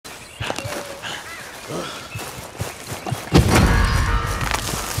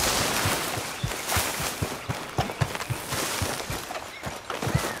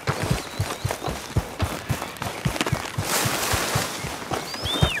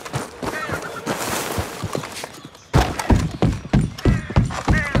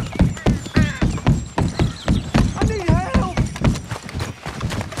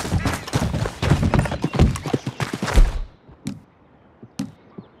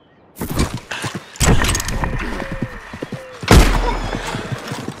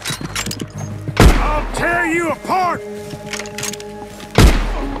Tear you apart!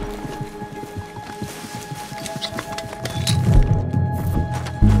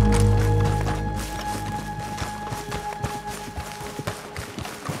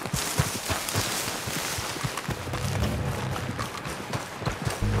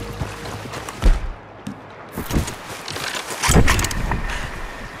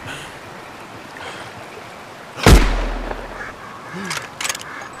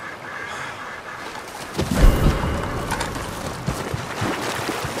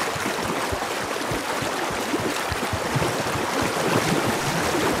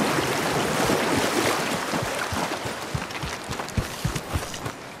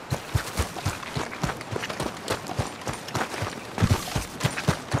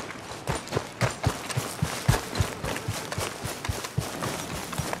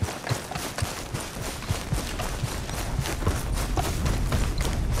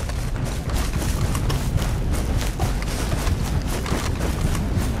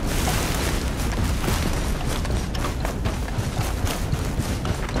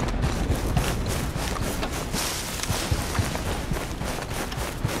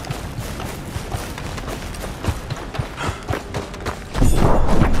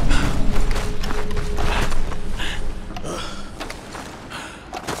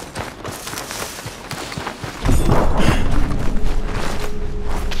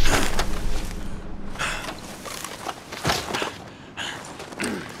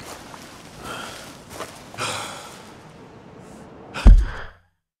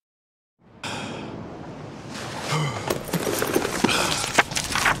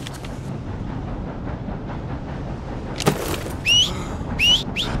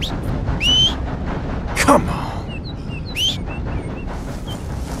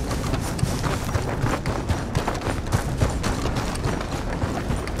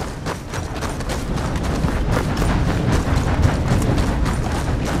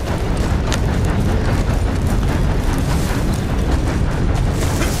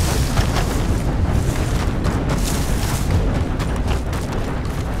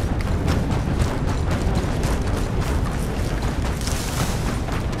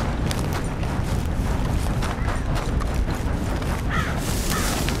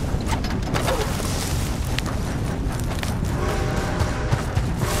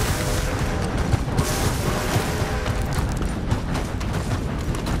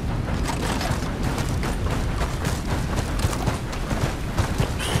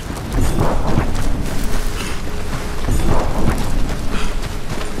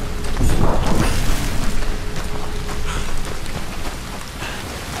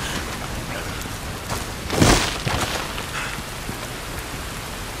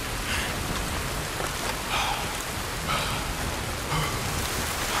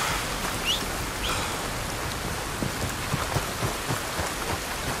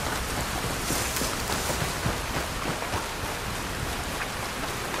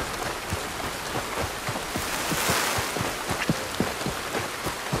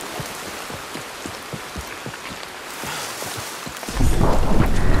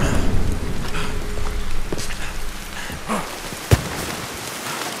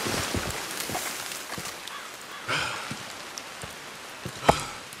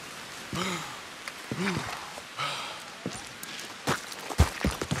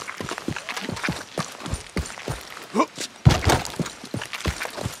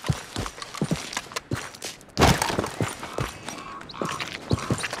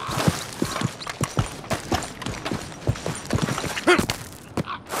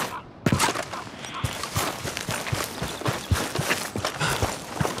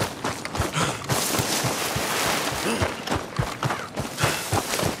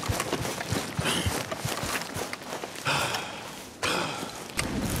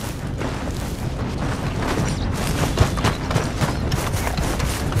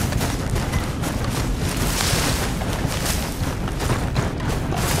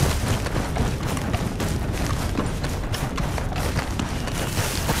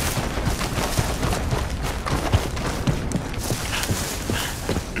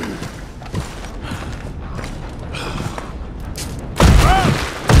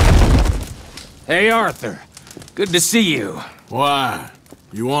 Hey, Arthur. Good to see you. Why?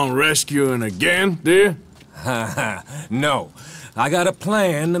 You want rescuing again, dear? No. I got a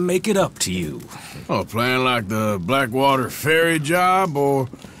plan to make it up to you. A plan like the Blackwater ferry job, or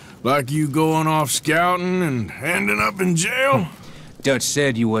like you going off scouting and ending up in jail? Dutch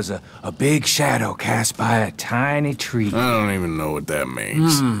said you was a big shadow cast by a tiny tree. I don't even know what that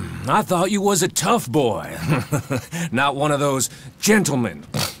means. I thought you was a tough boy. Not one of those gentlemen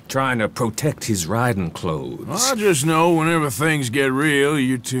trying to protect his riding clothes. I just know whenever things get real,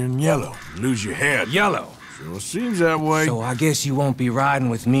 you turn yellow, lose your head. Yellow. Sure seems that way. So I guess you won't be riding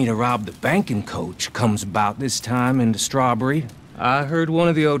with me to rob the banking coach comes about this time into Strawberry. I heard one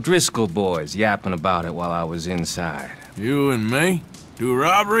of the O'Driscoll boys yapping about it while I was inside. You and me? Do a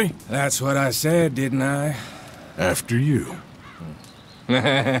robbery? That's what I said, didn't I? After you.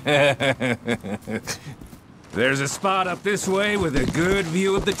 There's a spot up this way with a good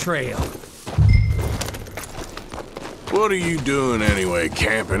view of the trail. What are you doing anyway,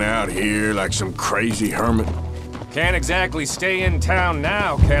 camping out here like some crazy hermit? Can't exactly stay in town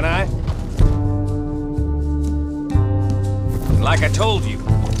now, can I? Like I told you,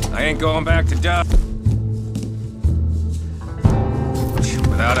 I ain't going back to Dutch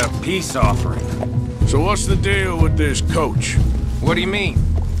without a peace offering. So what's the deal with this coach? What do you mean?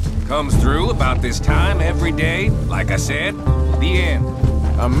 Comes through about this time every day, like I said. The end.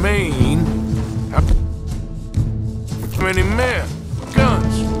 I mean, how many men,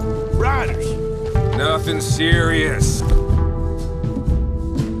 guns, riders? Nothing serious.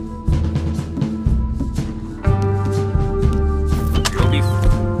 You'll be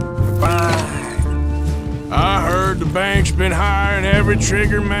fine. I heard the bank's been hiring every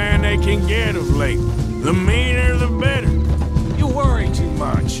trigger man they can get of late. The meaner, the better. You worry too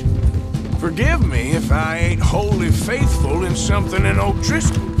much. Forgive me if I ain't wholly faithful in something an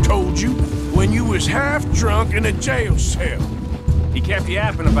O'Driscoll told you when you was half drunk in a jail cell. He kept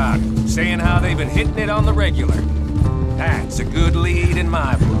yapping about it, saying how they've been hitting it on the regular. That's a good lead in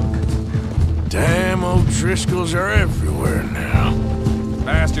my book. Damn, O'Driscolls are everywhere now.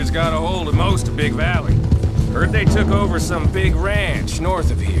 Bastards got a hold of most of Big Valley. Heard they took over some big ranch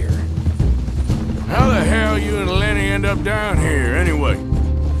north of here. How the hell you and Lenny end up down here, anyway?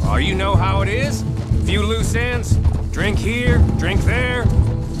 Oh, you know how it is? Few loose ends. Drink here, drink there.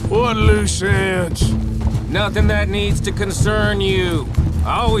 What loose ends? Nothing that needs to concern you.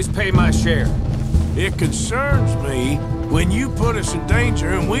 I always pay my share. It concerns me when you put us in danger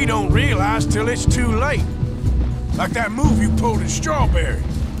and we don't realize till it's too late. Like that move you pulled in Strawberry.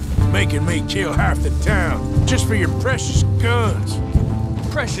 Making me kill half the town just for your precious guns.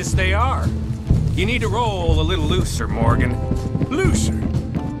 Precious they are. You need to roll a little looser, Morgan. Looser?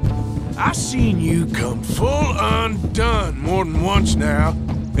 I seen you come full undone more than once now,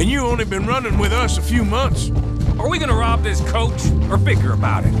 and you only been running with us a few months. Are we gonna rob this coach, or bicker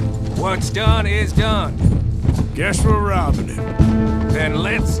about it? What's done is done. Guess we're robbing it. Then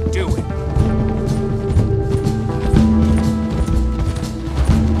let's do it.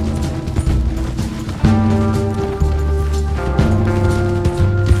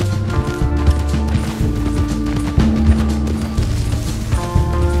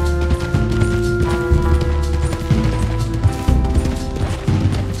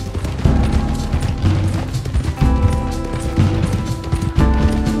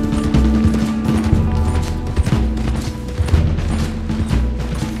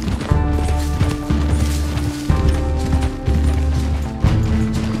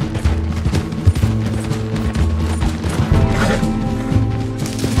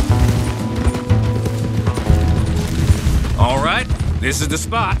 This is the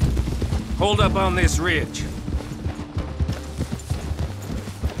spot. Hold up on this ridge.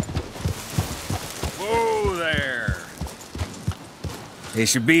 Whoa there. They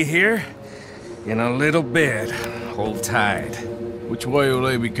should be here in a little bit. Hold tight. Which way will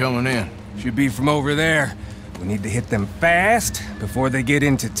they be coming in? Should be from over there. We need to hit them fast before they get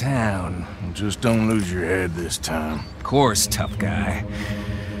into town. Just don't lose your head this time. Of course, tough guy.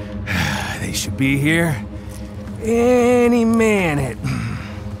 They should be here any minute.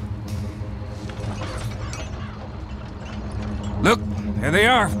 Look, there they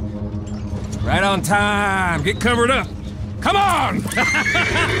are. Right on time. Get covered up. Come on!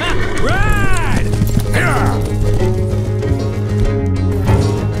 Ride! Yeah!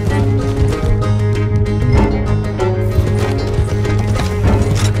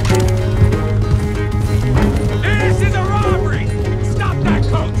 This is a robbery! Stop that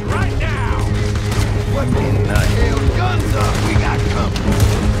coach right now! What in the hell? Guns up! We got company!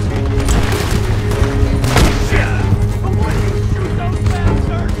 Shit! But when you shoot those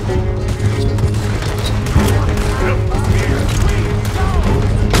bastards!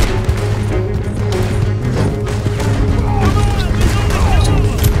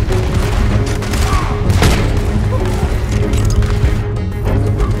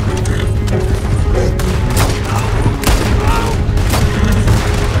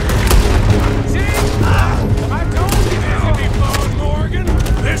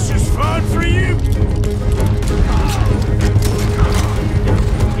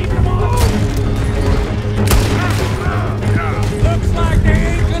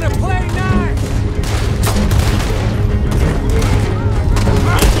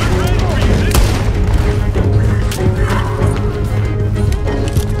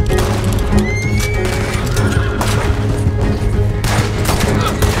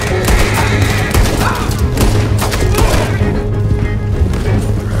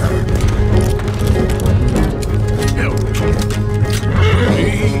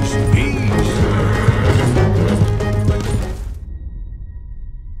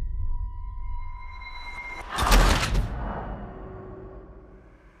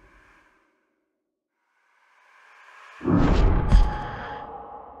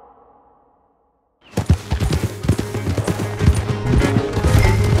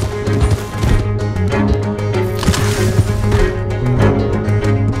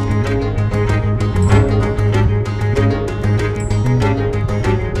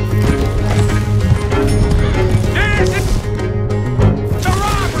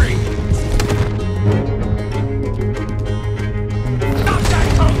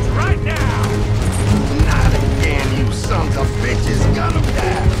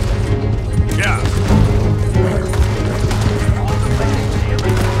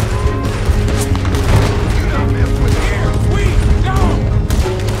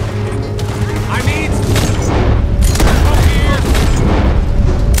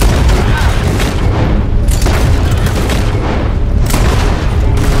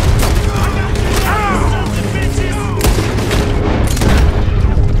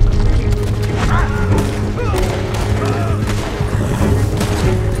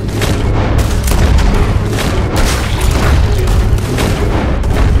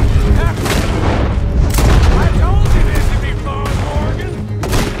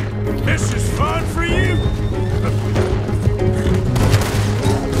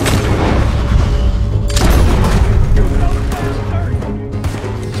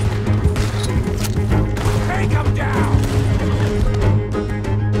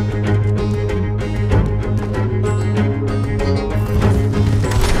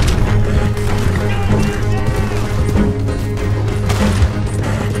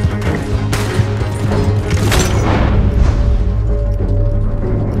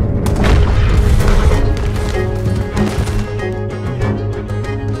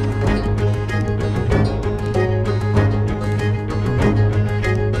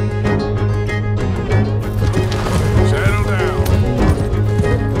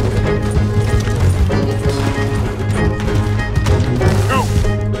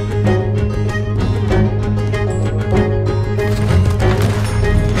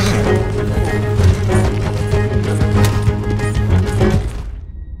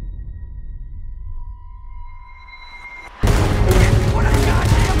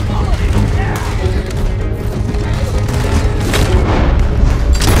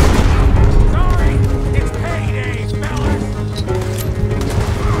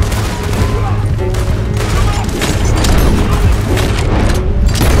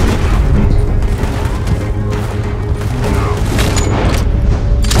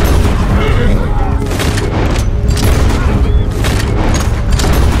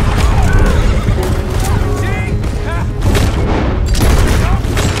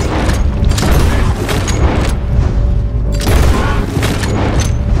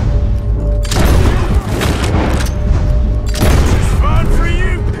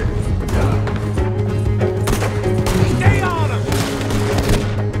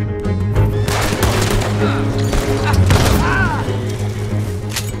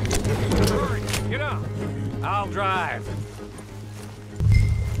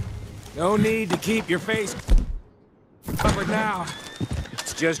 No need to keep your face covered now.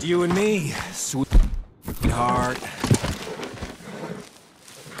 It's just you and me, sweetheart.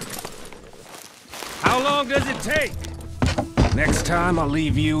 How long does it take? Next time I'll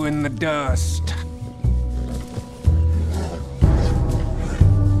leave you in the dust.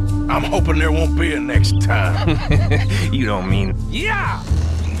 I'm hoping there won't be a next time. You don't mean... Yeah!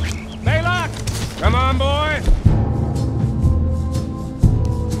 Baylock! Come on, boy!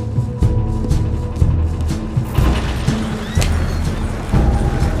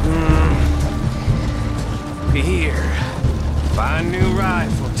 Here. Fine new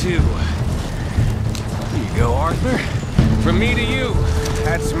rifle, too. Here you go, Arthur. From me to you.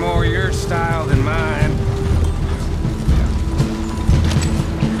 That's more your style than mine.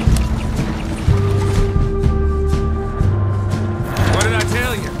 What did I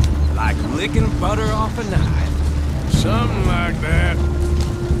tell you? Like licking butter off a knife. Something like that.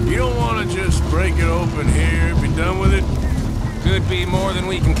 You don't want to just break it open here, be done with it? Could be more than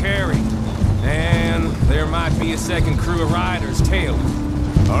we can carry. And there might be a second crew of riders tailing.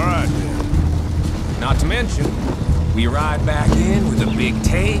 All right, then. Not to mention, we ride back in with a big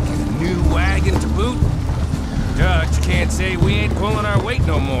take and a new wagon to boot. Dutch can't say we ain't pulling our weight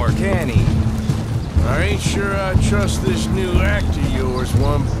no more, can he? I ain't sure I trust this new act of yours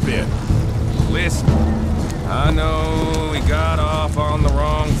one bit. Listen, I know we got off on the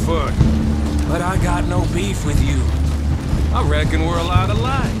wrong foot, but I got no beef with you. I reckon we're a lot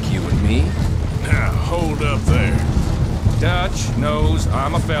alike, you and me. Now, hold up there. Dutch knows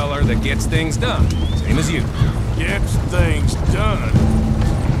I'm a feller that gets things done, same as you. Gets things done.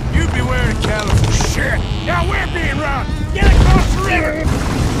 You be wearing California shit. Now we're being robbed. Get across the river.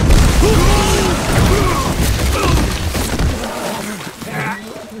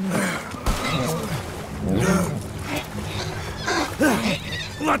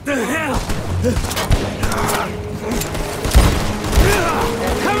 What the hell?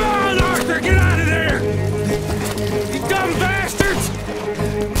 Come on, Arthur, get out of there! You dumb bastards!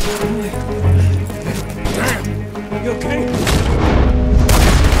 Damn, you okay?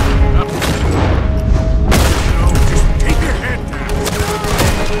 No, just keep your head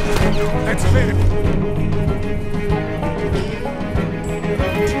down. That's fair.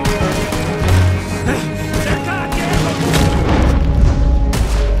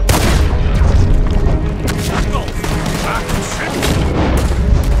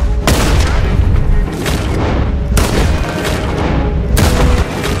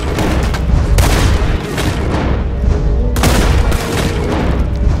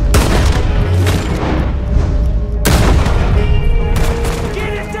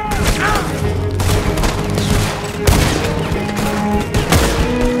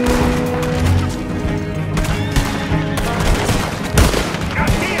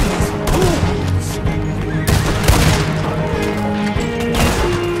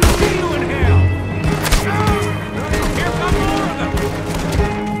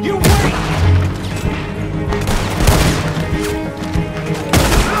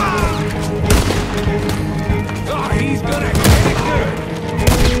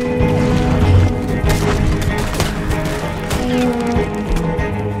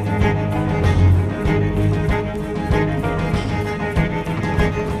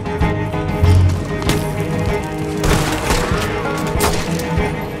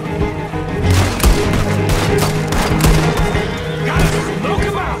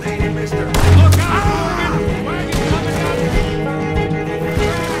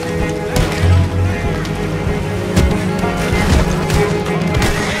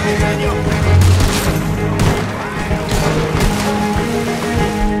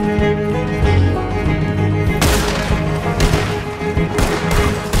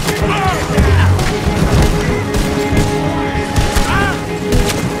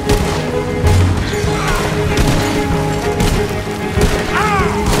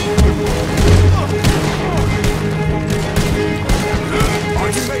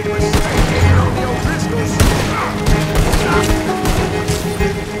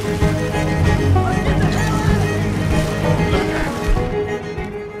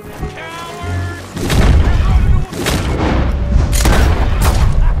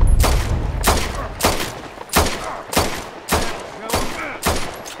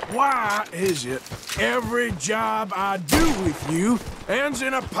 Why is it every job I do with you ends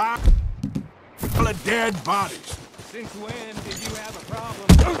in a pile of dead bodies? Since when did you have a problem?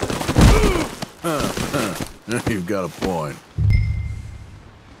 You've got a point.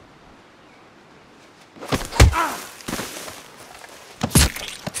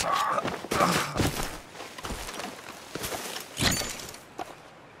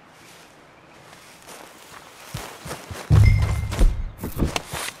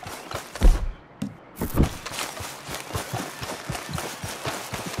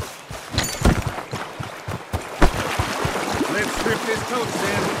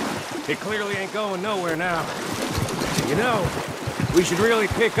 It clearly ain't going nowhere now. You know, we should really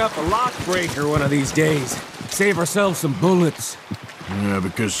pick up a lock breaker one of these days. Save ourselves some bullets. Yeah,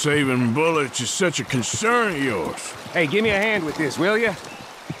 because saving bullets is such a concern of yours. Hey, give me a hand with this, will ya?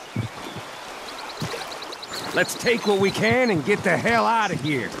 Let's take what we can and get the hell out of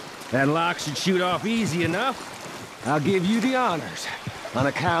here. That lock should shoot off easy enough. I'll give you the honors. On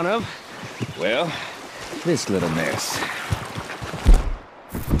account of, well, this little mess.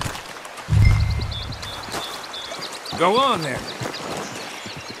 Go on, then.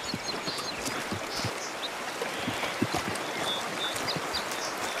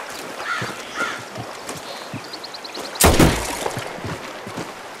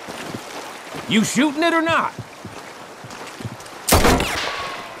 You shooting it or not?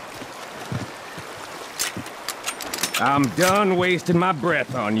 I'm done wasting my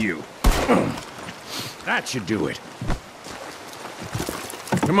breath on you. That should do it.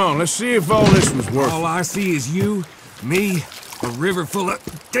 Come on, let's see if all this was worth All I see is you, me, a river full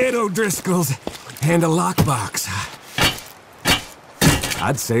of dead O'Driscolls, and a lockbox.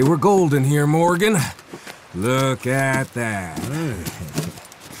 I'd say we're golden here, Morgan. Look at that.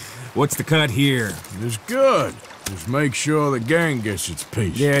 What's the cut here? It's good. Just make sure the gang gets its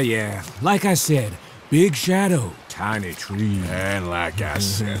piece. Yeah. Like I said, big shadow, tiny tree. And like I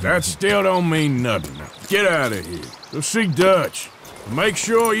said, that still don't mean nothing. Now, get out of here. Go see Dutch. Make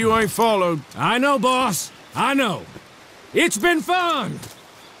sure you ain't followed. I know, boss. I know. It's been fun.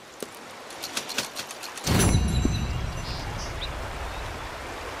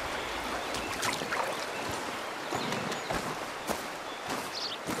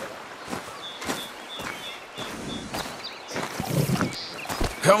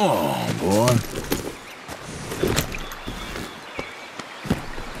 Come on, boy.